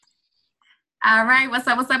All right, what's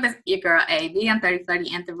up? What's up? It's your girl AB. I'm 30,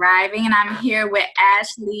 30 and thriving, and I'm here with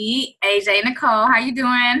Ashley, A'jai Necole. How you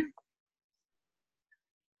doing?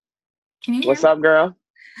 Can you hear What's me? up, girl?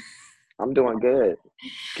 I'm doing good.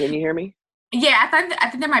 Can you hear me? Yeah, I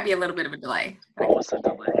think there might be a little bit of a delay, but Oh, what's up,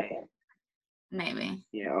 delay? maybe.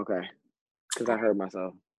 Yeah, okay. Because I heard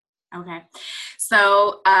myself. Okay.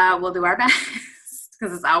 So we'll do our best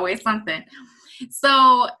because it's always something.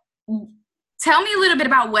 So tell me a little bit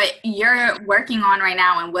about what you're working on right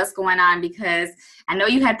now and what's going on because I know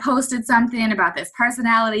you had posted something about this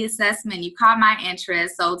personality assessment. You caught my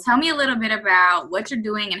interest. So tell me a little bit about what you're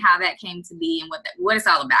doing and how that came to be and what it's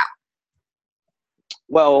all about.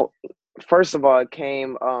 Well, first of all, it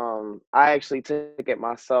came, I actually took it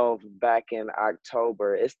myself back in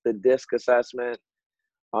October. It's the DISC assessment.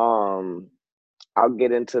 Um, I'll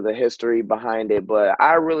get into the history behind it, but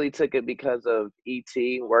I really took it because of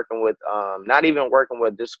ET working with, not even working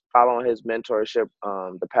with, just following his mentorship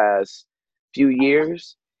the past few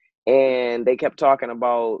years. And they kept talking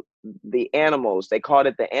about the animals. They called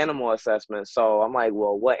it the animal assessment. So I'm like,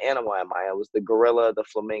 well, what animal am I? It was the gorilla, the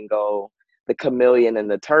flamingo, the chameleon,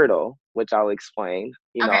 and the turtle, which I'll explain,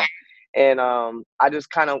 Okay. And I just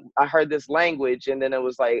I heard this language, and then it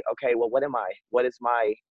was like, okay, well, what am I? What is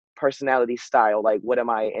my personality style? Like, what am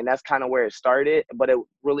I? And that's kind of where it started, but it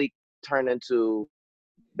really turned into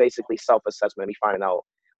basically self-assessment, me finding out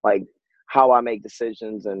like how I make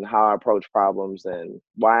decisions and how I approach problems and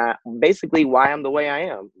basically why I'm the way I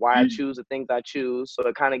am, why I choose the things I choose. So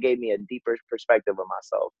it kind of gave me a deeper perspective of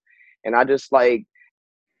myself. And I just like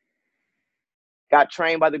got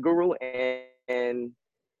trained by the guru, and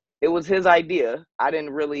it was his idea. I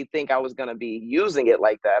didn't really think I was going to be using it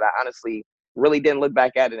like that. I honestly really didn't look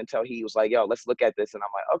back at it until he was like, yo, let's look at this. And I'm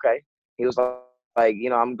like, okay. He was like,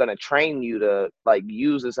 I'm going to train you to like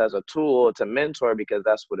use this as a tool to mentor because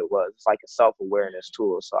that's what it was. It's like a self-awareness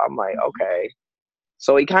tool. So I'm like, okay.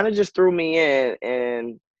 So he kind of just threw me in,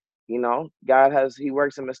 and he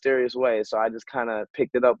works in mysterious ways. So I just kind of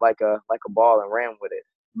picked it up like a ball and ran with it.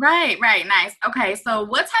 Right, right, nice. Okay, so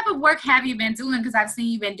what type of work have you been doing? Because I've seen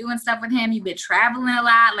you've been doing stuff with him. You've been traveling a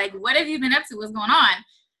lot. Like, what have you been up to? What's going on?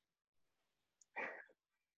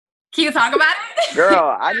 Can you talk about it?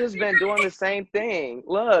 Girl, I just been doing the same thing.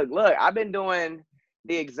 Look, I've been doing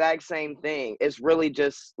the exact same thing. It's really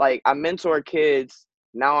just like I mentor kids.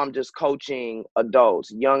 Now I'm just coaching adults,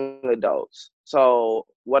 young adults. So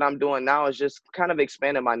what I'm doing now is just kind of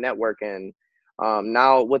expanding my network. And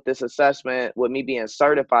now with this assessment, with me being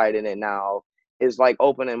certified in it now, is like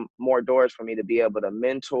opening more doors for me to be able to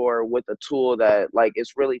mentor with a tool that like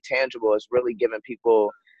it's really tangible. It's really giving people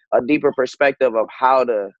a deeper perspective of how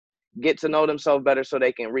to get to know themselves better so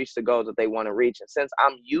they can reach the goals that they want to reach. And since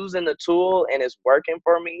I'm using the tool and it's working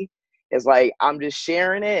for me, it's like I'm just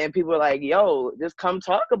sharing it, and people are like, yo, just come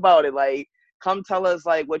talk about it. Like, come tell us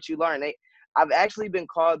like what you learned. I've actually been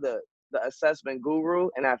called the assessment guru,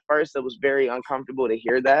 and at first it was very uncomfortable to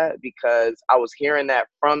hear that because I was hearing that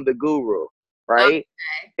from the guru, right? Okay.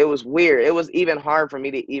 It was weird. It was even hard for me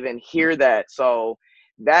to even hear that. So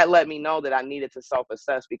that let me know that I needed to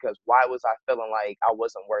self-assess, because why was I feeling like I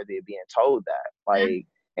wasn't worthy of being told that? Like,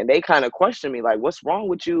 and they kind of questioned me, like, what's wrong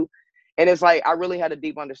with you? And it's like, I really had a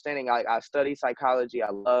deep understanding. I study psychology.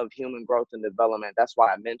 I love human growth and development. That's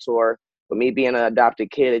why I mentor. But me being an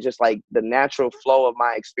adopted kid, it's just like the natural flow of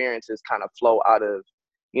my experiences kind of flow out of,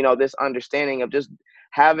 this understanding of just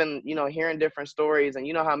having, hearing different stories. And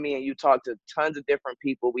you know how me and you talk to tons of different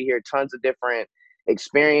people. We hear tons of different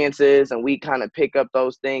experiences, and we kind of pick up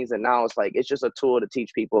those things, and now it's like it's just a tool to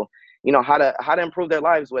teach people how to improve their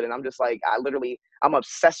lives with it. And I'm just like, I'm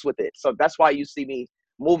obsessed with it. So that's why you see me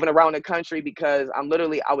moving around the country, because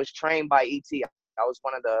I was trained by ET. I was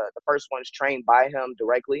one of the first ones trained by him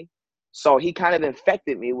directly, so he kind of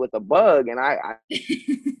infected me with a bug. And I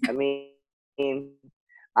mean,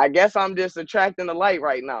 I guess I'm just attracting the light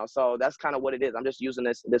right now. So that's kind of what it is. I'm just using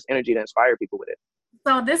this energy to inspire people with it.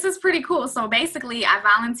 So this is pretty cool. So basically, I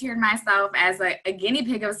volunteered myself as a guinea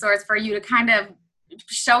pig of sorts for you to kind of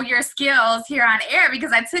show your skills here on air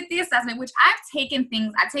because I took the assessment, which I've taken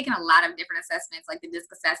a lot of different assessments, like the DISC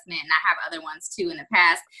assessment, and I have other ones too in the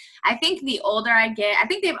past. I think the older I get, I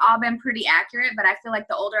think they've all been pretty accurate, but I feel like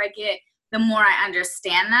the older I get, the more I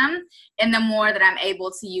understand them and the more that I'm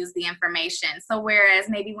able to use the information. So whereas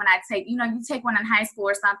maybe when I take, you take one in high school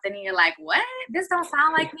or something and you're like, what? This don't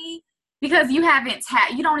sound like me. Because you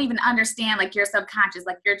don't even understand like your subconscious,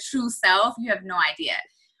 like your true self. You have no idea.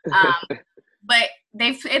 But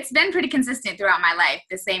it's been pretty consistent throughout my life,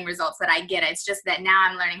 the same results that I get. It's just that now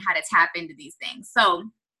I'm learning how to tap into these things. So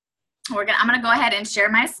I'm gonna go ahead and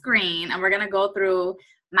share my screen, and we're gonna go through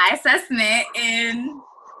my assessment, and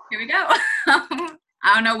here we go.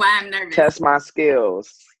 I don't know why I'm nervous. Test my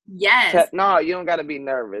skills. Yes. No, you don't got to be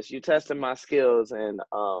nervous. You testing my skills, and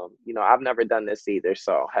you know, I've never done this either.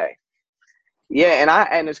 So hey, yeah,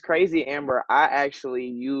 and it's crazy, Amber. I actually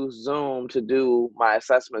use Zoom to do my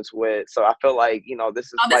assessments with, so I feel like, you know, this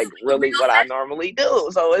is This like is really what I normally do.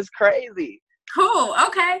 So it's crazy. Cool.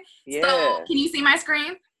 Okay. Yeah. So can you see my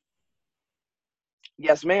screen?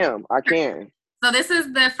 Yes, ma'am. I can. So this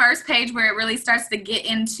is the first page where it really starts to get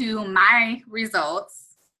into my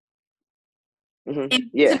results. Mm-hmm. And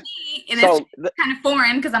Yeah. to me, it is kind of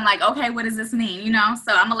foreign because I'm like, okay, what does this mean? You know,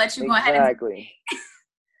 so I'm gonna let you go ahead. Exactly.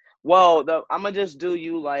 Well, I'm gonna just do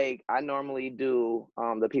you like I normally do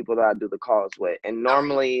the people that I do the calls with. And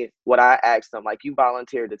normally what I ask them, like, you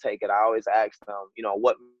volunteered to take it, I always ask them, you know,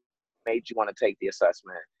 what made you want to take the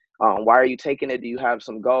assessment? Why are you taking it? Do you have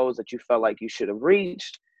some goals that you felt like you should have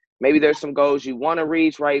reached? Maybe there's some goals you want to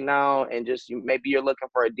reach right now, and just maybe you're looking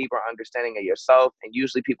for a deeper understanding of yourself. And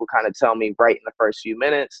usually people kind of tell me right in the first few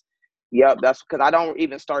minutes. Yep, that's because I don't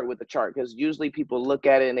even start with the chart, because usually people look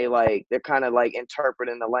at it and they're kind of like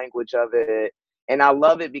interpreting the language of it. And I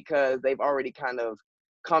love it because they've already kind of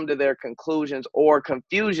come to their conclusions or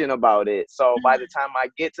confusion about it. So by the time I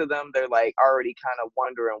get to them, they're like already kind of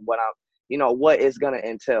wondering what is going to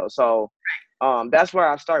entail. So that's where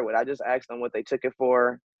I start with. I just ask them what they took it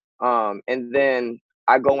for. And then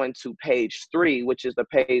I go into page 3, which is the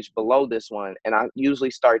page below this one. And I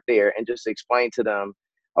usually start there and just explain to them,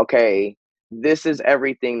 okay, this is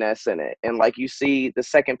everything that's in it. And like you see the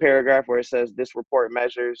second paragraph where it says this report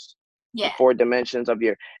measures the 4 dimensions of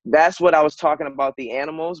that's what I was talking about, the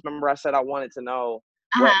animals. Remember I said I wanted to know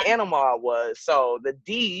what animal I was. So the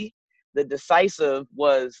D, the decisive,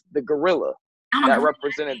 was the gorilla. That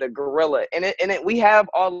represented the gorilla. And we have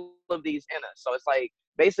all of these in us. So it's like,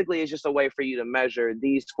 basically it's just a way for you to measure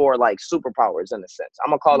these 4 like superpowers in a sense.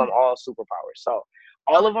 I'm gonna call them all superpowers. So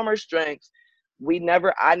all of them are strengths.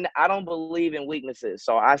 I don't believe in weaknesses.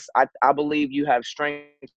 So I believe you have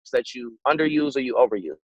strengths that you underuse or you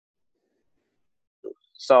overuse.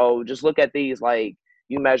 So just look at these like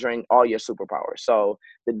you measuring all your superpowers. So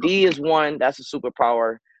the D is 1, that's a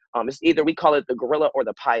superpower. It's either we call it the gorilla or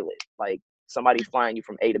the pilot, like somebody flying you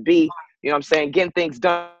from A to B, you know what I'm saying, getting things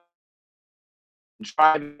done,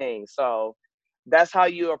 driving. So that's how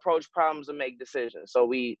you approach problems and make decisions. So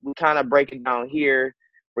we kind of break it down here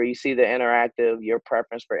where you see the interactive, your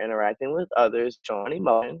preference for interacting with others, showing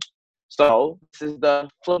emotion. So this is the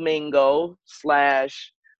flamingo /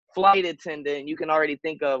 flight attendant. You can already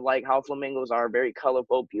think of like how flamingos are very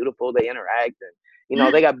colorful, beautiful. They interact and, you know,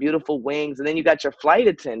 they got beautiful wings. And then you got your flight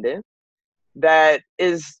attendant that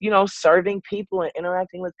is, you know, serving people and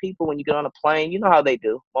interacting with people when you get on a plane. You know how they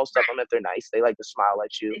do. Most of them, if they're nice, they like to smile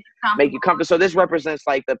at you, make you comfortable. So this represents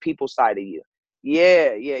like the people side of you.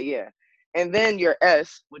 Yeah. And then your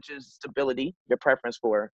S, which is stability, your preference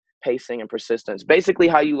for pacing and persistence. Basically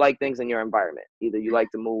how you like things in your environment. Either you like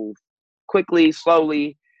to move quickly,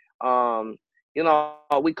 slowly. You know,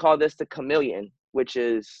 we call this the chameleon, which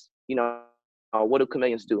is, you know, what do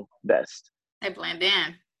chameleons do best? They blend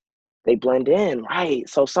in. They blend in, right?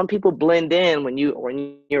 So some people blend in when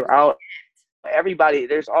you're out. Everybody,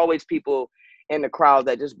 there's always people in the crowd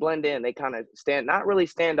that just blend in. They kind of not really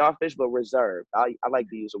standoffish, but reserved. I like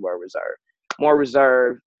to use the word reserved. More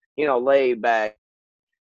reserved, you know, laid back.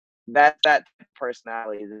 That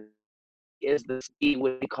personality is the speed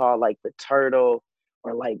what we call like the turtle,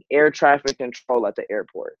 or like air traffic control at the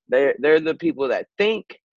airport. They're the people that think,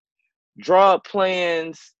 draw up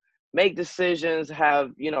plans, make decisions,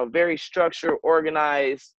 have, you know, very structured,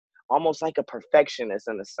 organized, almost like a perfectionist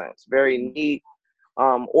in a sense, very neat,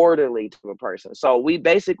 orderly to a person. So we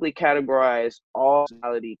basically categorize all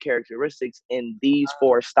personality characteristics in these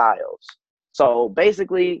 4 styles. So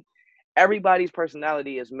basically everybody's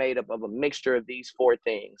personality is made up of a mixture of these 4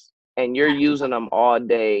 things, and you're using them all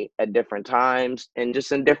day at different times and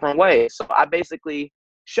just in different ways. So I basically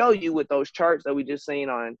show you with those charts that we just seen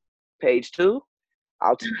on page 2.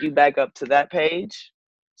 I'll take you back up to that page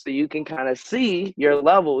so you can kind of see your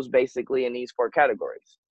levels basically in these 4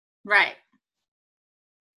 categories. Right.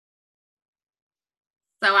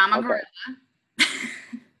 So I'm a gorilla.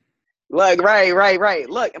 Look, right.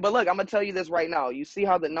 Look, I'm gonna tell you this right now. You see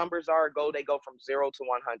how the numbers they go from 0 to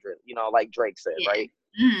 100. You know, like Drake said, right?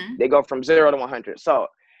 Mm-hmm. They go from 0 to 100. So,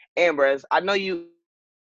 Amber, I know you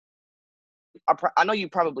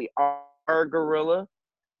probably are a gorilla,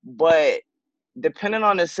 but depending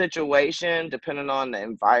on the situation, depending on the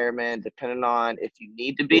environment, depending on if you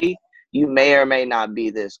need to be, you may or may not be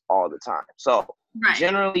this all the time. So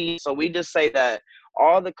generally, so we just say that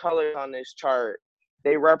all the colors on this chart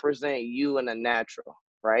they represent you in a natural,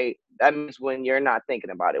 right? That means when you're not thinking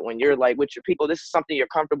about it, when you're like with your people, this is something you're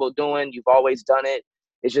comfortable doing. You've always done it.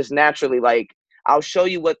 It's just naturally like, I'll show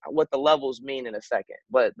you what the levels mean in a second,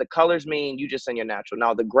 but the colors mean you just in your natural.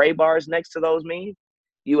 Now the gray bars next to those mean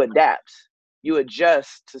you adapt, you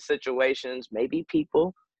adjust to situations, maybe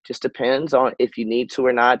people, just depends on if you need to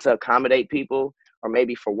or not to accommodate people, or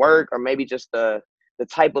maybe for work, or maybe just the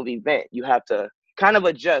type of event you have to kind of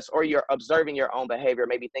adjust, or you're observing your own behavior,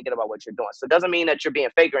 maybe thinking about what you're doing. So it doesn't mean that you're being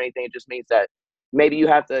fake or anything. It just means that maybe you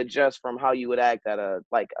have to adjust from how you would act at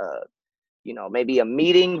maybe a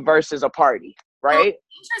meeting versus a party, Well, right?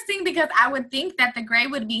 interesting, because I would think that the gray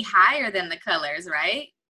would be higher than the colors, right?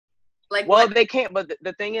 Like Well, what? they can't, but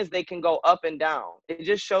the thing is they can go up and down. It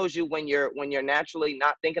just shows you when you're naturally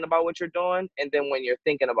not thinking about what you're doing, and then when you're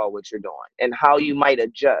thinking about what you're doing and how you might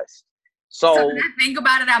adjust. So when So I think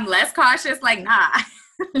about it, I'm less cautious. Like, nah,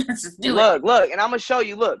 let's just do it. look, and I'm gonna show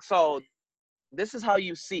you. Look, so this is how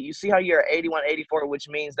you see. You see how you're 81, 84, which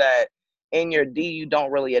means that in your D you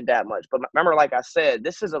don't really adapt much. But remember, like I said,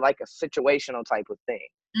 this is like a situational type of thing.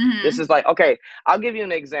 This Mm-hmm. is like, okay, I'll give you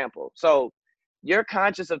an example. So you're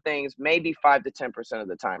conscious of things maybe 5 to 10% of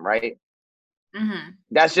the time, right? Mm-hmm.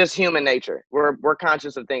 That's just human nature. We're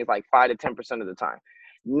conscious of things like 5 to 10% of the time.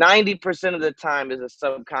 90% of the time is a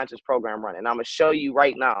subconscious program running. I'm gonna show you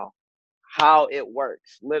right now how it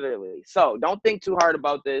works, literally. So don't think too hard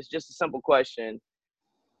about this. Just a simple question.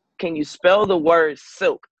 Can you spell the word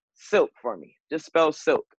silk? Silk for me. Just spell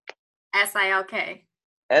silk. SILK.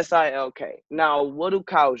 SILK. Now, what do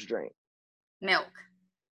cows drink? Milk.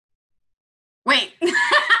 Wait.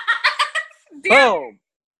 Damn. Boom.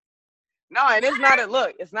 No, and it's not a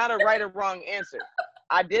look. It's not a right or wrong answer.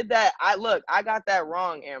 I did that. I got that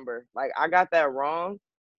wrong, Amber. Like I got that wrong,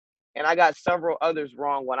 and I got several others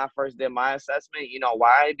wrong when I first did my assessment. You know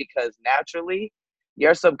why? Because naturally,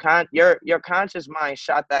 your conscious mind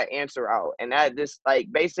shot that answer out, and that this like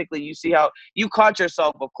basically you see how you caught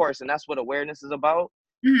yourself, of course, and that's what awareness is about.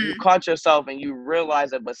 You Mm-hmm. caught yourself and you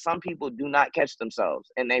realize it, but some people do not catch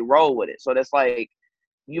themselves and they roll with it. So that's like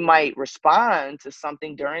you might respond to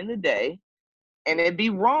something during the day and it'd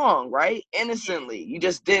be wrong, right? Innocently. You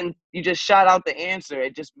just shot out the answer.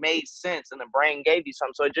 It just made sense and the brain gave you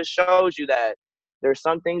something. So it just shows you that there's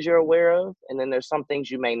some things you're aware of and then there's some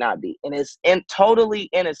things you may not be. And it's totally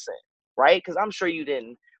innocent, right? Because I'm sure you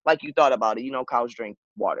didn't, like you thought about it. You know, cows drink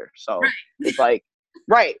water. So Right. it's like,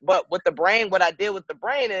 right. But with the brain, what I did with the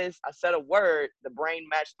brain is I said a word, the brain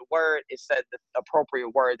matched the word. It said the appropriate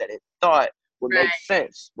word that it thought would make Right.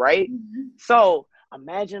 sense, right? Mm-hmm. So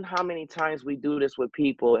imagine how many times we do this with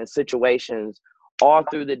people in situations all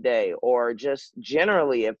through the day, or just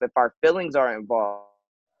generally, if our feelings are involved,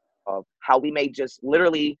 how we may just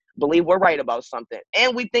literally believe we're right about something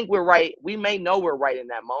and we think we're right. We may know we're right in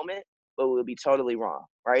that moment, but we'll be totally wrong,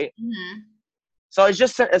 right? Mm-hmm. So it's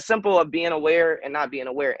just as simple of being aware and not being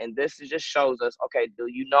aware. And this just shows us, okay, do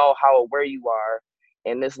you know how aware you are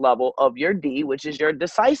in this level of your D, which is your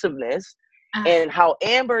decisiveness, and how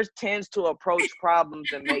Amber tends to approach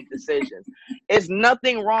problems and make decisions. It's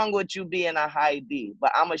nothing wrong with you being a high D,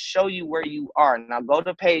 but I'm going to show you where you are. Now go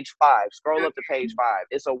to page 5, scroll up to page 5.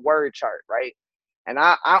 It's a word chart, right? And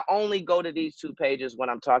I only go to these 2 pages when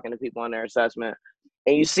I'm talking to people on their assessment.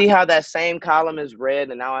 And you see how that same column is red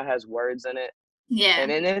and now it has words in it? Yeah.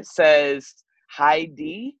 And then it says high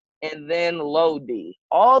D and then low D.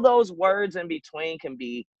 All those words in between can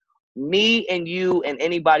be me and you and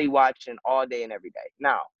anybody watching all day and every day.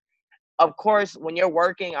 Now, of course, when you're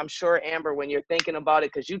working, I'm sure, Amber, when you're thinking about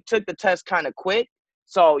it, because you took the test kind of quick.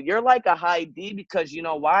 So you're like a high D because you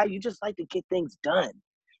know why? You just like to get things done.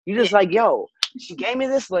 You Yeah. just like, yo, she gave me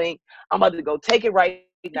this link. I'm about to go take it right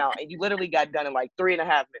now. And you literally got done in like 3.5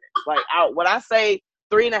 minutes. Like out when I say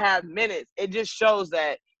 3.5 minutes, it just shows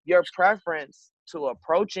that your preference to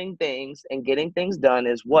approaching things and getting things done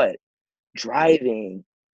is what? Driving,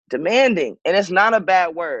 demanding. And it's not a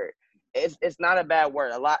bad word. It's not a bad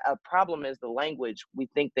word. A problem is the language. We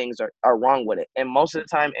think things are wrong with it. And most of the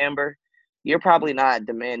time, Amber, you're probably not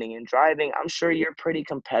demanding and driving. I'm sure you're pretty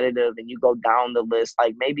competitive and you go down the list,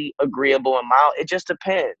 like maybe agreeable and mild. It just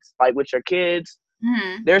depends. Like with your kids,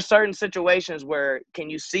 Mm-hmm. there's certain situations where can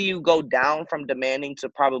you see you go down from demanding to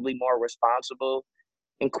probably more responsible,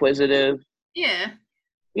 inquisitive. Yeah.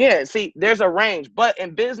 Yeah, see, there's a range, but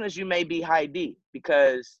in business, you may be high D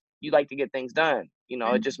because you like to get things done. You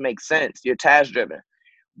know, it Mm-hmm. just makes sense. You're task driven.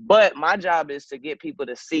 But my job is to get people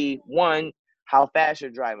to see one, how fast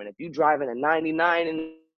you're driving. If you're driving a 99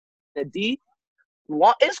 in a D,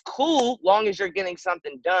 it's cool long as you're getting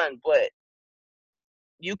something done. But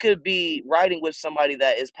you could be riding with somebody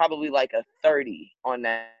that is probably like a 30 on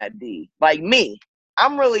that D. Like me,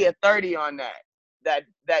 I'm really a 30 on that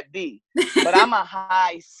D. But I'm a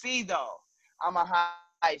high C though. I'm a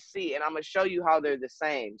high C, and I'm gonna show you how they're the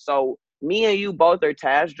same. So me and you both are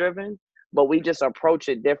task driven, but we just approach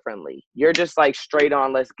it differently. You're just like straight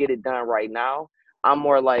on, let's get it done right now. I'm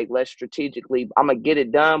more like, let's strategically, I'm gonna get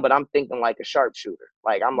it done, but I'm thinking like a sharpshooter.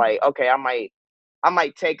 Like I'm like, okay, I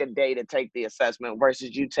might take a day to take the assessment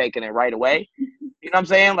versus you taking it right away. You know what I'm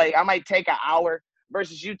saying? Like I might take an hour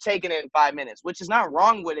versus you taking it in 5 minutes, which is not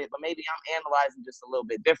wrong with it, but maybe I'm analyzing just a little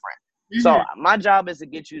bit different. So my job is to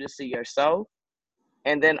get you to see yourself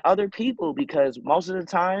and then other people, because most of the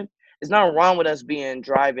time it's not wrong with us being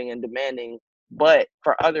driving and demanding, but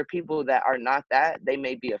for other people that are not that, they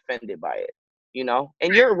may be offended by it, you know?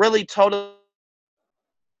 And you're really totally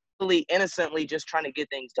innocently just trying to get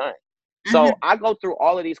things done. So I go through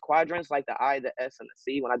all of these quadrants, like the I, the S, and the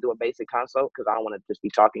C when I do a basic consult, because I don't want to just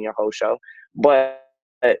be talking your whole show. But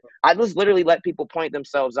I just literally let people point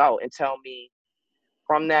themselves out and tell me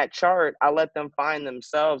from that chart, I let them find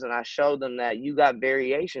themselves and I show them that you got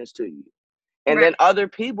variations to you. And then other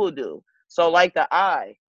people do. So like the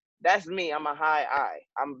I, that's me. I'm a high I.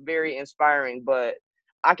 I'm very inspiring, but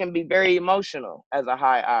I can be very emotional as a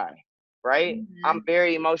high I, right? I'm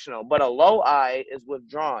very emotional, but a low I is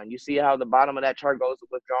withdrawn. You see how the bottom of that chart goes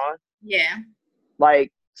with withdrawn? Yeah.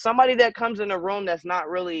 Like somebody that comes in a room that's not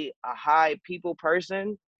really a high people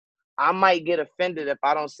person, I might get offended if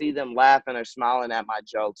I don't see them laughing or smiling at my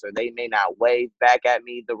jokes, or they may not wave back at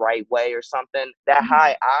me the right way or something. That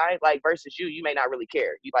high I, like versus you may not really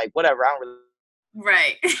care. You like, whatever, I don't really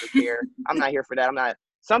Right. care. I'm not here for that. I'm not.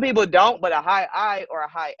 Some people don't, but a high I or a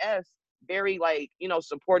high S, very like,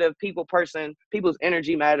 supportive people person, people's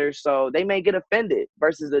energy matters. So they may get offended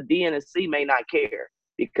versus a D and a C may not care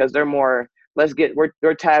because they're more,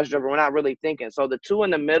 we're task driven. We're not really thinking. So the two in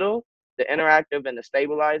the middle, the interactive and the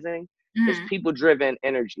stabilizing, is people driven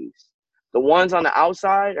energies. The ones on the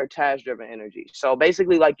outside are task driven energies. So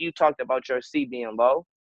basically, like you talked about your C being low,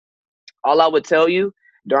 all I would tell you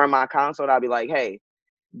during my consult, I'd be like, hey,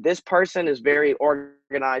 this person is very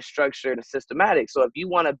organized, structured, and systematic. So if you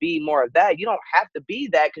want to be more of that, you don't have to be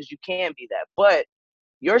that because you can be that. But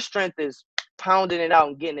your strength is pounding it out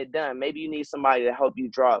and getting it done. Maybe you need somebody to help you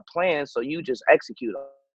draw a plan so you just execute on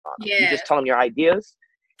them. You Yes. just tell them your ideas.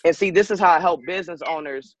 And see, this is how I help business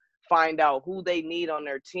owners find out who they need on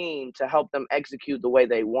their team to help them execute the way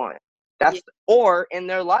they want. Or in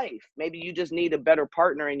their life. Maybe you just need a better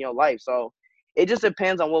partner in your life. So it just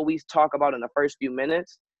depends on what we talk about in the first few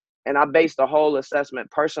minutes. And I base the whole assessment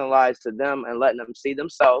personalized to them and letting them see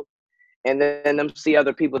themselves, and then them see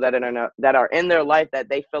other people that are in their life that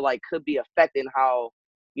they feel like could be affecting how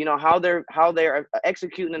they're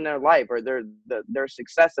executing in their life or their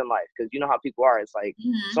success in life. Because you know how people are. It's like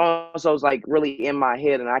so and so's like really in my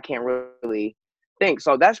head and I can't really think.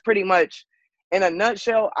 So that's pretty much in a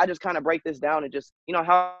nutshell. I just kind of break this down and just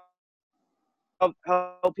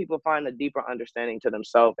help people find a deeper understanding to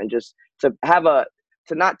themselves and just to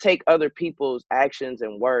not take other people's actions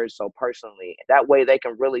and words so personally. That way they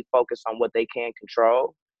can really focus on what they can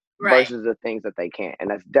control versus the things that they can't. And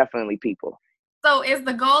that's definitely people. So is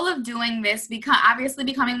the goal of doing this obviously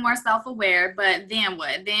becoming more self-aware, but then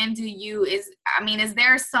what? Then is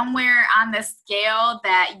there somewhere on the scale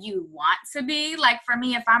that you want to be? Like for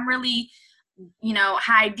me, if I'm really,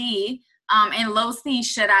 high D, and low C,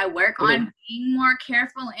 should I work on being more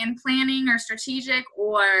careful in planning or strategic?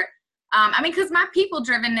 Or, because my people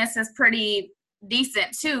drivenness is pretty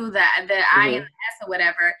decent too, the I and the S or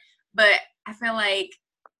whatever. But I feel like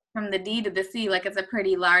from the D to the C, like it's a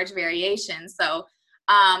pretty large variation. So,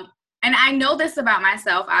 and I know this about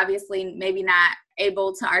myself, obviously, maybe not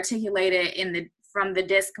able to articulate it from the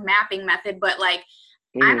DISC mapping method, but like,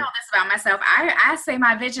 I know this about myself. I say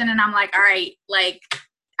my vision and I'm like, all right, like,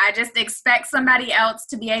 I just expect somebody else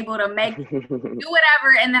to be able to do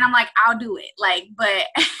whatever. And then I'm like, I'll do it. Like, but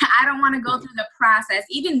I don't want to go through the process,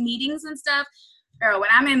 even meetings and stuff. Girl, when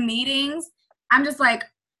I'm in meetings, I'm just like,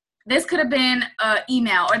 this could have been an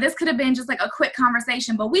email or this could have been just like a quick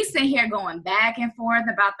conversation, but we sit here going back and forth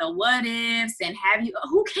about the what ifs and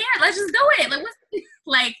who cares? Let's just do it.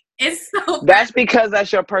 Like it's so That's because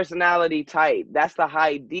that's your personality type. That's the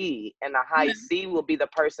high D, and the high C will be the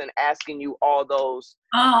person asking you all those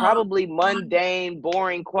probably mundane,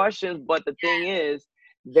 boring questions. But the thing is,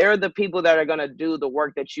 they're the people that are going to do the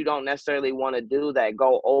work that you don't necessarily want to do, that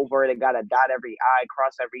go over it, got to dot every I,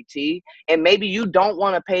 cross every T. And maybe you don't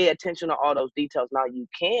want to pay attention to all those details. Now you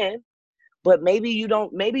can, but maybe you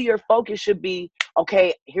don't. Maybe your focus should be,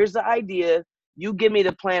 okay, here's the idea. You give me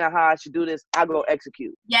the plan of how I should do this, I'll go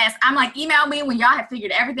execute. Yes, I'm like, email me when y'all have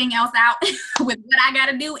figured everything else out with what I got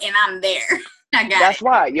to do, and I'm there. I got That's it.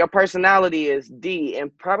 why your personality is D, and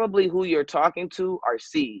probably who you're talking to are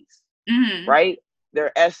C's, right?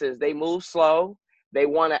 They're S's. They move slow. They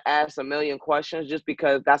want to ask a million questions just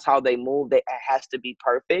because that's how they move. It has to be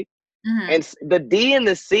perfect. And the D and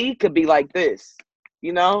the C could be like this,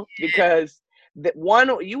 because the one,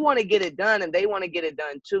 you want to get it done and they want to get it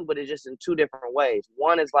done too, but it's just in two different ways.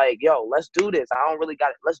 One is like, yo, let's do this. I don't really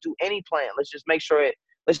got it. Let's do any plan. Let's just make sure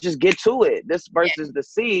let's just get to it. This versus the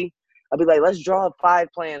C, I'll be like, let's draw up 5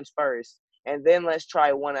 plans first, and then let's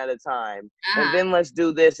try one at a time. And then let's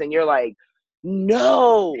do this. And you're like,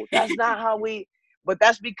 no, that's not how but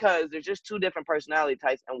that's because there's just 2 different personality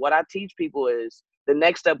types. And what I teach people is the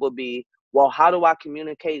next step will be, well, how do I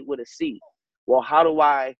communicate with a C? Well, how do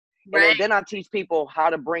I, and then I teach people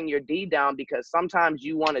how to bring your D down, because sometimes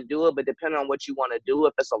you want to do it, but depending on what you want to do,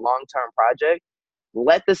 if it's a long-term project,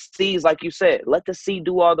 let the C's, like you said, let the C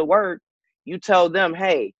do all the work. You tell them,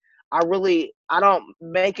 hey, I don't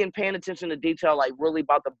paying attention to detail, like really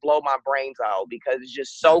about to blow my brains out because it's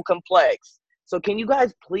just so complex. So can you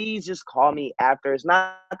guys please just call me after? It's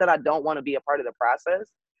not that I don't want to be a part of the process.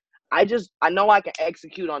 I know I can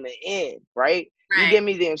execute on the end, right? You give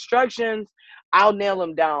me the instructions, I'll nail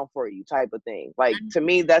them down for you, type of thing. Like, to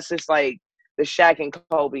me, that's just like the Shaq and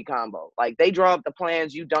Kobe combo. Like, they draw up the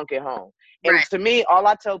plans, you dunk it home. And to me, all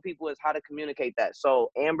I tell people is how to communicate that. So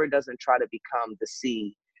Amber doesn't try to become the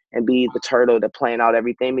C and be the turtle to plan out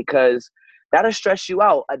everything, because that'll stress you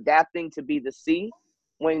out, adapting to be the C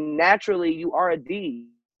when naturally you are a D.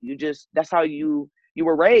 That's how you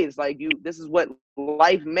were raised. Like, this is what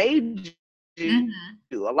life made you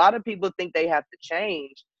do. A lot of people think they have to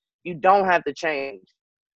change. You don't have to change.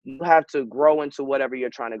 You have to grow into whatever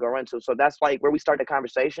you're trying to grow into. So that's like where we start the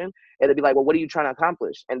conversation. It'll be like, well, what are you trying to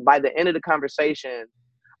accomplish? And by the end of the conversation,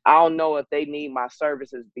 I'll know if they need my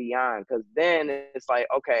services beyond, because then it's like,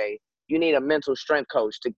 okay, you need a mental strength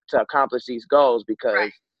coach to accomplish these goals,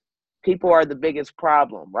 because people are the biggest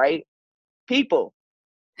problem, right? People.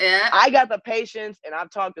 Yeah. I got the patience, and I've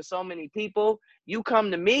talked to so many people. You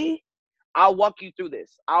come to me, I'll walk you through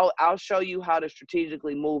this. I'll show you how to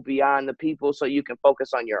strategically move beyond the people so you can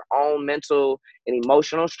focus on your own mental and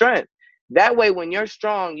emotional strength. That way, when you're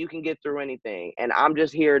strong, you can get through anything. And I'm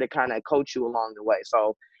just here to kind of coach you along the way.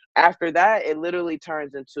 So after that, it literally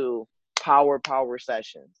turns into power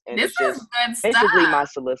sessions. And this is good stuff. Basically my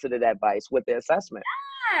solicited advice with the assessment.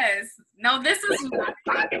 Yes. No, this is what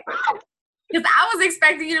I'm talking about. Because I was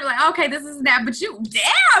expecting you to be like, okay, this is that, but you,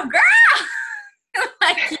 damn, girl.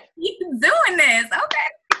 Like, you doing this.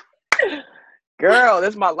 Okay. Girl, this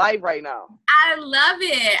is my life right now. I love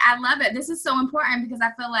it. I love it. This is so important, because I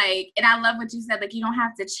feel like, and I love what you said, like, you don't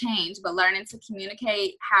have to change, but learning to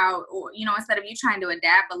communicate how, or, instead of you trying to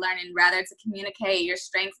adapt, but learning rather to communicate your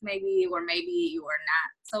strengths maybe, or maybe your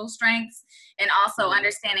not so strengths, and also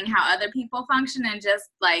understanding how other people function, and just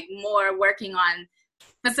like more working on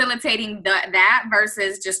facilitating that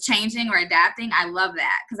versus just changing or adapting. I love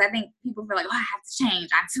that, because I think people feel like, oh, I have to change.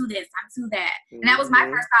 I'm to this. I'm to that. And that was my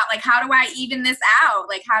first thought. Like, how do I even this out?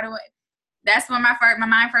 Like, how do I? That's when my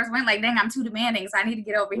mind first went. Like, dang, I'm too demanding, so I need to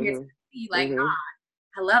get over here to be like,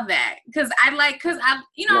 I love that, because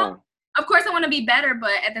of course I want to be better,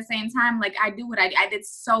 but at the same time, like, I do what I did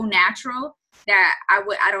so natural that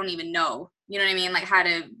I don't even know. You know what I mean? Like, how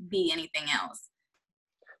to be anything else.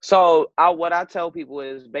 So what I tell people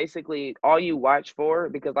is basically all you watch for,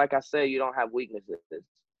 because like I said, you don't have weaknesses.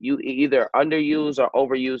 You either underuse or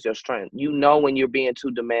overuse your strength. You know when you're being too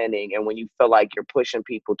demanding and when you feel like you're pushing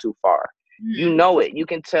people too far. You know it. You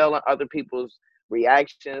can tell on other people's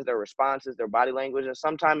reactions, their responses, their body language, and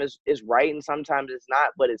sometimes it's right and sometimes it's not,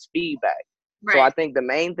 but it's feedback. Right. So I think the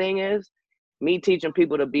main thing is me teaching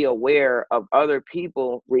people to be aware of other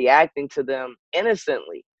people reacting to them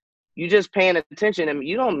innocently. You just paying attention, and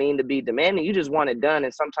you don't mean to be demanding. You just want it done.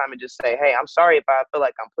 And sometimes it just say, hey, I'm sorry if I feel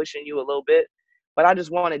like I'm pushing you a little bit, but I just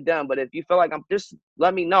want it done. But if you feel like just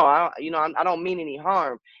let me know. I don't mean any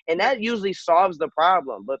harm. And that usually solves the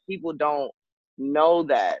problem, but people don't know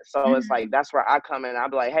that. So it's like, that's where I come in. I'll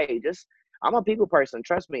be like, hey, I'm a people person.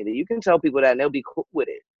 Trust me, that you can tell people that and they'll be cool with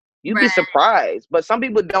it. You'd be surprised. But some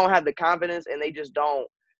people don't have the confidence, and they don't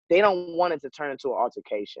want it to turn into an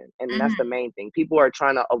altercation. And that's the main thing. People are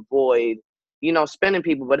trying to avoid, spending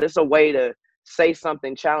people, but it's a way to say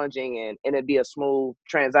something challenging and it'd be a smooth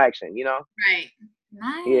transaction, Right.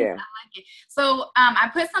 Nice. Yeah. I like it. So I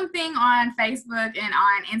put something on Facebook and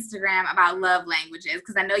on Instagram about love languages,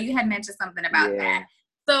 because I know you had mentioned something about that.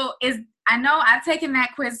 So I know I've taken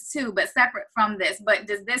that quiz too, but separate from this. But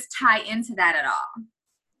does this tie into that at all?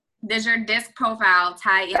 Does your disc profile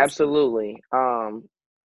tie into? Absolutely.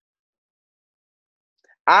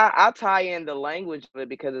 I tie in the language of it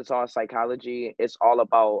because it's all psychology. It's all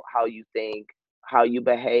about how you think, how you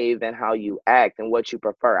behave, and how you act, and what you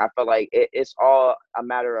prefer. I feel like it's all a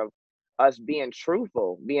matter of us being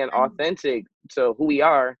truthful, being authentic to who we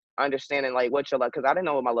are, understanding like what your love. Because I didn't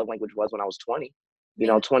know what my love language was when I was 20,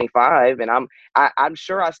 25, and I'm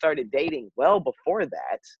sure I started dating well before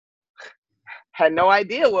that. Had no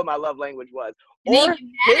idea what my love language was, And then you or get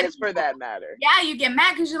mad at his for people. that matter. Yeah, you get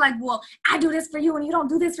mad because you're like, well, I do this for you and you don't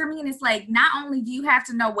do this for me. And it's like, not only do you have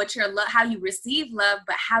to know what your love, how you receive love,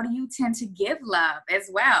 but how do you tend to give love as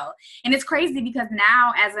well. And it's crazy because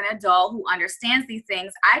now as an adult who understands these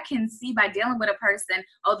things, I can see by dealing with a person,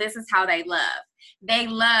 oh, this is how they love. They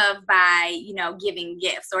love by, giving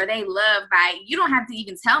gifts, or they love by, you don't have to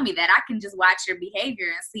even tell me that. I can just watch your behavior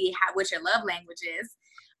and see what your love language is.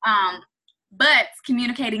 But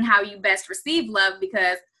communicating how you best receive love,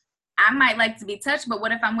 because I might like to be touched, but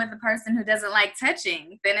what if I'm with a person who doesn't like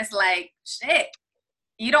touching? Then it's like, shit,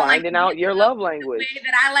 you don't like Finding out your love language. the way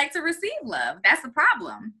that I like to receive love. That's the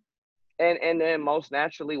problem. And then most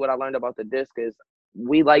naturally, what I learned about the disc is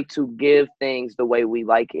we like to give things the way we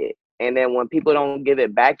like it. And then when people don't give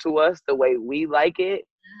it back to us the way we like it,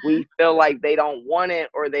 we feel like they don't want it,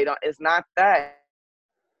 or they don't. It's not that.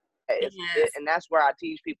 Yes. And that's where I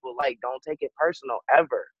teach people, like, don't take it personal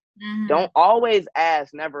ever. Mm-hmm. Don't always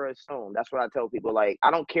ask, never assume. That's what I tell people. Like, I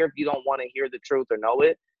don't care if you don't want to hear the truth or know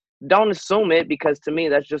it. Don't assume it, because to me,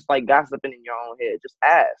 that's just like gossiping in your own head. Just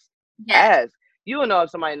ask. Yes. Ask. You will know if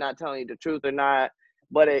somebody's not telling you the truth or not.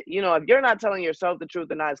 But, if you're not telling yourself the truth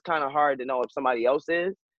or not, it's kind of hard to know if somebody else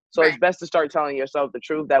is. So It's best to start telling yourself the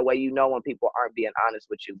truth. That way you know when people aren't being honest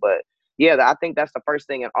with you. But, yeah, I think that's the first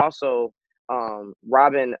thing. And also,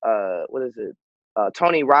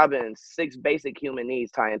 Tony Robbins' 6 basic human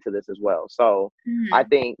needs tie into this as well. So I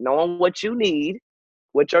think knowing what you need,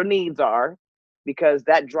 what your needs are, because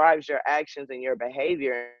that drives your actions and your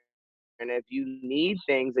behavior. And if you need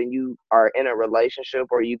things and you are in a relationship,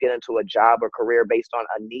 or you get into a job or career based on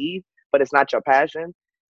a need, but it's not your passion,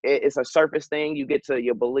 it's a surface thing. You get to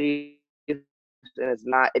your beliefs and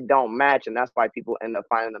it don't match. And that's why people end up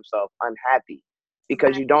finding themselves unhappy,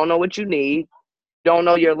 because you don't know what you need. Don't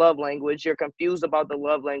know your love language. You're confused about the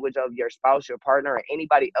love language of your spouse, your partner, or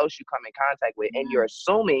anybody else you come in contact with. And you're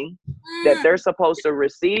assuming that they're supposed to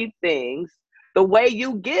receive things the way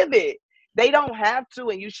you give it. They don't have to,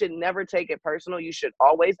 and you should never take it personal. You should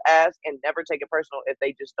always ask and never take it personal if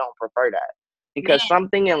they just don't prefer that. Because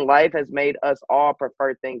something in life has made us all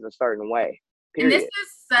prefer things a certain way. Period. And this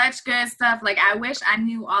is such good stuff. Like, I wish I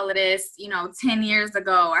knew all of this, 10 years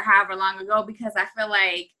ago or however long ago, because I feel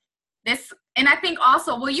like this, and I think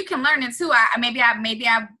also, well, you can learn it too. Maybe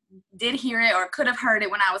I did hear it or could have heard it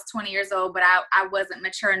when I was 20 years old, but I wasn't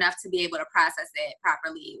mature enough to be able to process it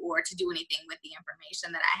properly or to do anything with the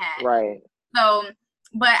information that I had. Right. So,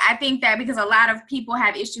 but I think that because a lot of people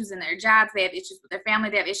have issues in their jobs, they have issues with their family,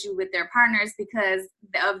 they have issues with their partners because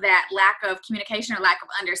of that lack of communication or lack of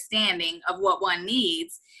understanding of what one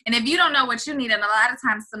needs. And if you don't know what you need, and a lot of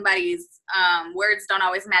times somebody's words don't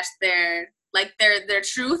always match their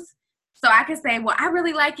truth. So I could say, well, I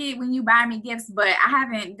really like it when you buy me gifts, but I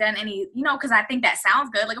haven't done any, because I think that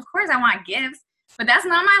sounds good. Like, of course I want gifts, but that's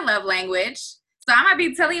not my love language. So I might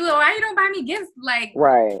be telling you, well, why you don't buy me gifts? Like,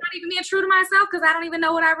 right. I'm not even being true to myself because I don't even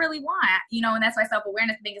know what I really want, and that's why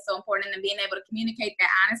self-awareness, I think, is so important, and being able to communicate that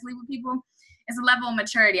honestly with people is a level of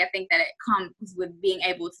maturity, I think, that it comes with being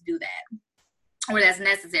able to do that, or that's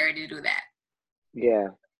necessary to do that. Yeah.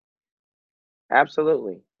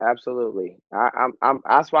 Absolutely. That's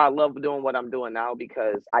why I love doing what I'm doing now,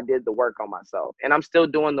 because I did the work on myself, and I'm still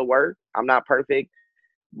doing the work. I'm not perfect,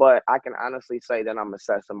 but I can honestly say that I'm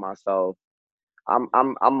assessing myself.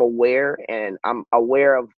 I'm aware, and I'm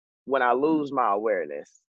aware of when I lose my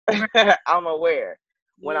awareness. I'm aware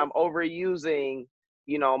when I'm overusing,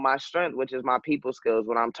 my strength, which is my people skills,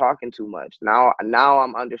 when I'm talking too much. Now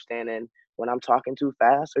I'm understanding when I'm talking too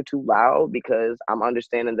fast or too loud, because I'm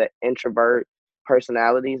understanding the introvert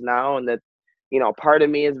personalities now, and that, part of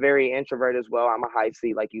me is very introvert as well. I'm a high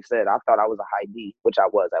C, like you said. I thought I was a high D, which I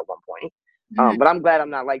was at one point. But I'm glad I'm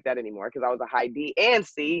not like that anymore, because I was a high D and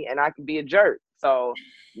C, and I could be a jerk. So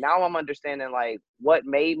now I'm understanding, like, what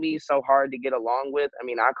made me so hard to get along with. I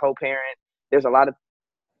mean, I co-parent. There's a lot of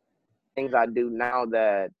things I do now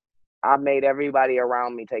that I made everybody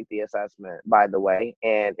around me take the assessment, by the way,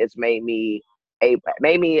 and it's made me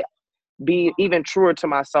be even truer to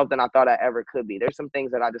myself than I thought I ever could be. There's some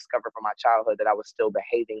things that I discovered from my childhood that I was still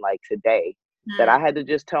behaving like today, that I had to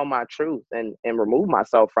just tell my truth and remove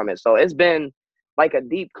myself from it. So it's been like a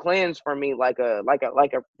deep cleanse for me, like a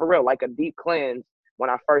for real, like a deep cleanse when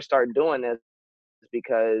I first started doing this,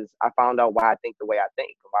 because I found out why I think the way I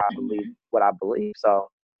think, why I believe what I believe. So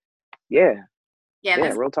yeah,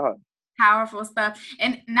 that's real talk. Powerful stuff.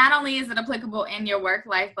 And not only is it applicable in your work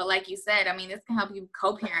life, but like you said, I mean, this can help you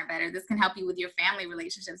co-parent better. This can help you with your family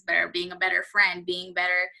relationships better, being a better friend, being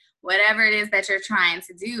better, whatever it is that you're trying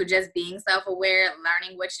to do, just being self-aware,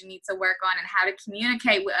 learning what you need to work on and how to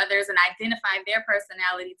communicate with others and identify their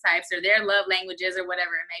personality types or their love languages or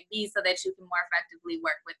whatever it may be, so that you can more effectively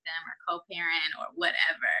work with them or co-parent or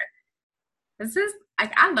whatever. This is,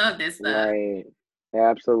 like, I love this stuff. Right.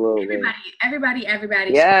 Absolutely. Everybody.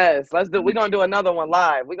 Yes, let's do. We're gonna do another one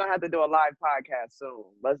live. We're gonna have to do a live podcast soon.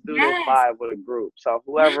 Let's do this live with a group. So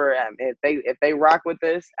whoever, if they rock with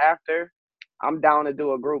this after, I'm down to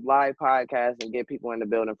do a group live podcast and get people in the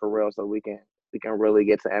building for real, so we can really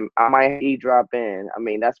get to. And I might drop in. I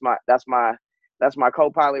mean, that's my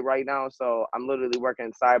co-pilot right now. So I'm literally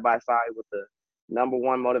working side by side with the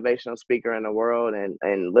 #1 motivational speaker in the world, and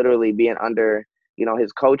literally being under,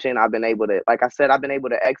 his coaching. I've been able to, like I said, I've been able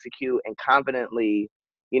to execute and confidently,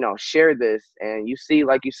 share this. And you see,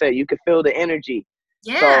 like you said, you can feel the energy.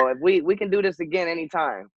 Yeah. So if we can do this again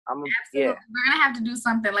anytime. Absolutely. Yeah. We're gonna have to do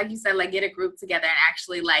something, like you said, like get a group together and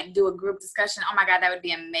actually like do a group discussion. Oh my God, that would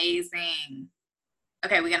be amazing.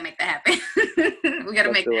 Okay, we gotta make that happen. We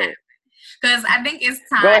gotta make that happen. Because I think it's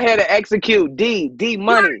time. Go ahead and execute. D money.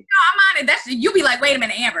 No, I'm on it. You'll be like, wait a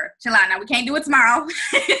minute, Amber. Chill out now. We can't do it tomorrow.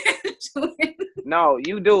 No,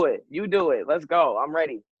 you do it. Let's go. I'm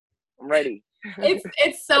ready.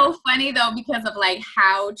 It's so funny though, because of like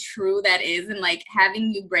how true that is, and like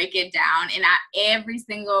having you break it down, and every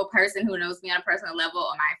single person who knows me on a personal level,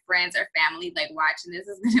 or my friends or family, like watching this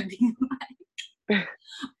is gonna be like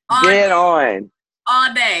get on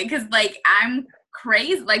all day, because like I'm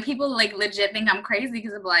crazy. Like people like legit think I'm crazy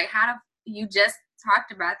because of like, how do you just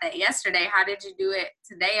talked about that yesterday? How did you do it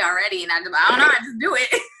today already? And I don't know. I just do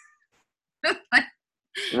it.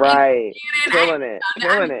 Right. Killing it.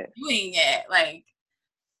 Doing it. Like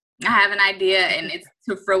I have an idea and it's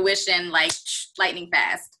to fruition like lightning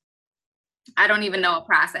fast. I don't even know a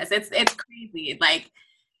process. It's crazy. Like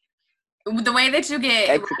the way that you get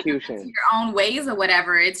execution your own ways or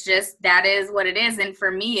whatever, it's just, that is what it is. And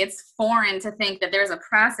for me, it's foreign to think that there's a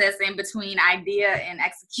process in between idea and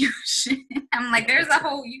execution. I'm like, there's a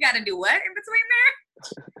whole, you got to do what in between there?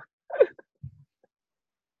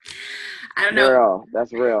 I don't know.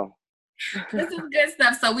 That's real. This is good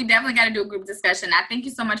stuff. So we definitely got to do a group discussion. I thank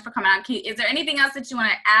you so much for coming on. Is there anything else that you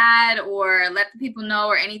want to add or let the people know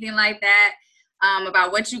or anything like that?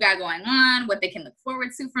 About what you got going on, what they can look forward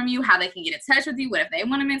to from you, how they can get in touch with you, what if they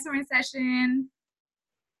want a mentoring session?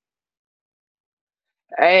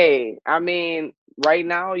 Hey, I mean, right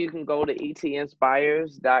now you can go to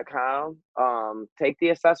etinspires.com. Take the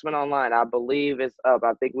assessment online. I believe it's up.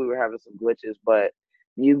 I think we were having some glitches, but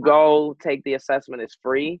you go take the assessment. It's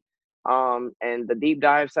free. And the deep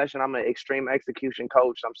dive session, I'm an extreme execution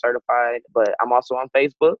coach. I'm certified, but I'm also on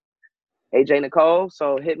Facebook. A'jai Necole,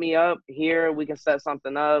 so hit me up here. We can set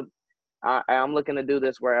something up. I'm looking to do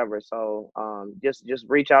this wherever. So just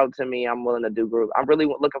reach out to me. I'm willing to do groups. I'm really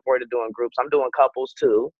looking forward to doing groups. I'm doing couples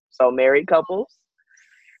too. So married couples,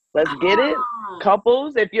 let's get it.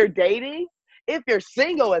 Couples, if you're dating, if you're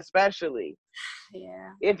single especially.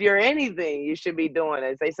 Yeah. If you're anything, you should be doing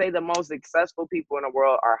it. They say the most successful people in the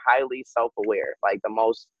world are highly self-aware. Like the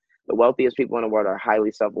wealthiest people in the world are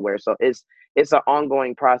highly self-aware. So it's an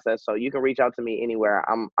ongoing process. So you can reach out to me anywhere.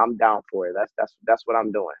 I'm down for it. That's what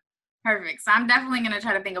I'm doing. Perfect. So I'm definitely going to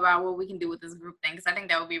try to think about what we can do with this group thing, because I think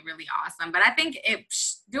that would be really awesome. But I think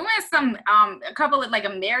doing some a couple of like a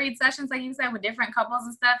married sessions, like you said, with different couples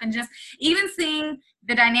and stuff, and just even seeing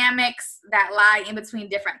the dynamics that lie in between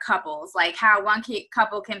different couples, like how one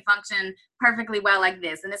couple can function perfectly well like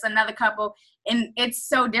this, and it's another couple, and it's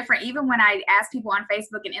so different. Even when I ask people on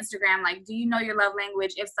Facebook and Instagram, like, do you know your love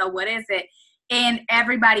language? If so, what is it? And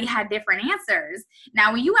everybody had different answers.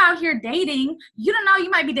 Now, when you out here dating, you don't know, you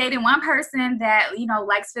might be dating one person that,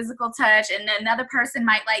 likes physical touch, and another person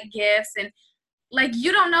might like gifts. And like,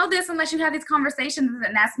 you don't know this unless you have these conversations.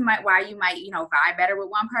 And that's why you might, vibe better with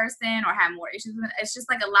one person or have more issues. It's just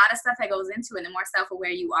like a lot of stuff that goes into it. The more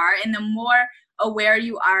self-aware you are, and the more aware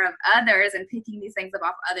you are of others and picking these things up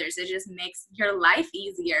off others, it just makes your life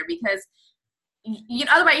easier, because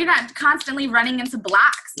otherwise you're not constantly running into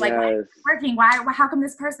blocks. Like, why is it working? How come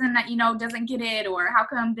this person that doesn't get it, or how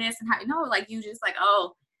come this, and how like you just like,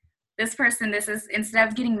 oh, this person, this is, instead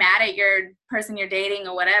of getting mad at your person you're dating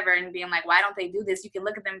or whatever and being like, why don't they do this? You can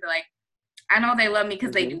look at them and be like, I know they love me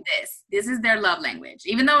because they do this. This is their love language.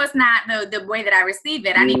 Even though it's not the way that I receive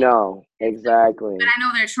it, I need to, but exactly. I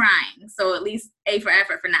know they're trying. So at least A for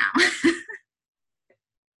effort for now.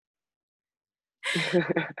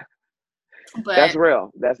 That's But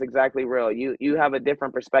real. That's exactly real. You have a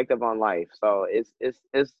different perspective on life. So it's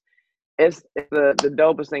the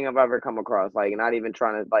dopest thing I've ever come across. Like, not even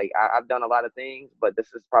trying to, like, I've done a lot of things, but this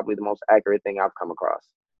is probably the most accurate thing I've come across.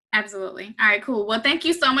 absolutely. All right, cool. Well, thank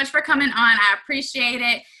you so much for coming on. I appreciate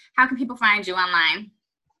it. How can people find you online?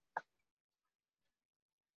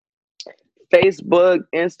 Facebook,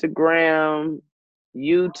 Instagram,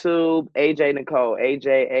 YouTube, A'jai Necole,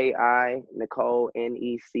 AJAI Nicole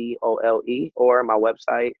NECOLE, or my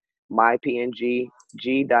website,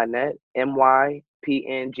 mypngg.net,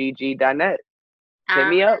 mypngg.net. All Hit right.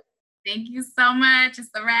 me up. Thank you so much. It's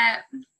a wrap.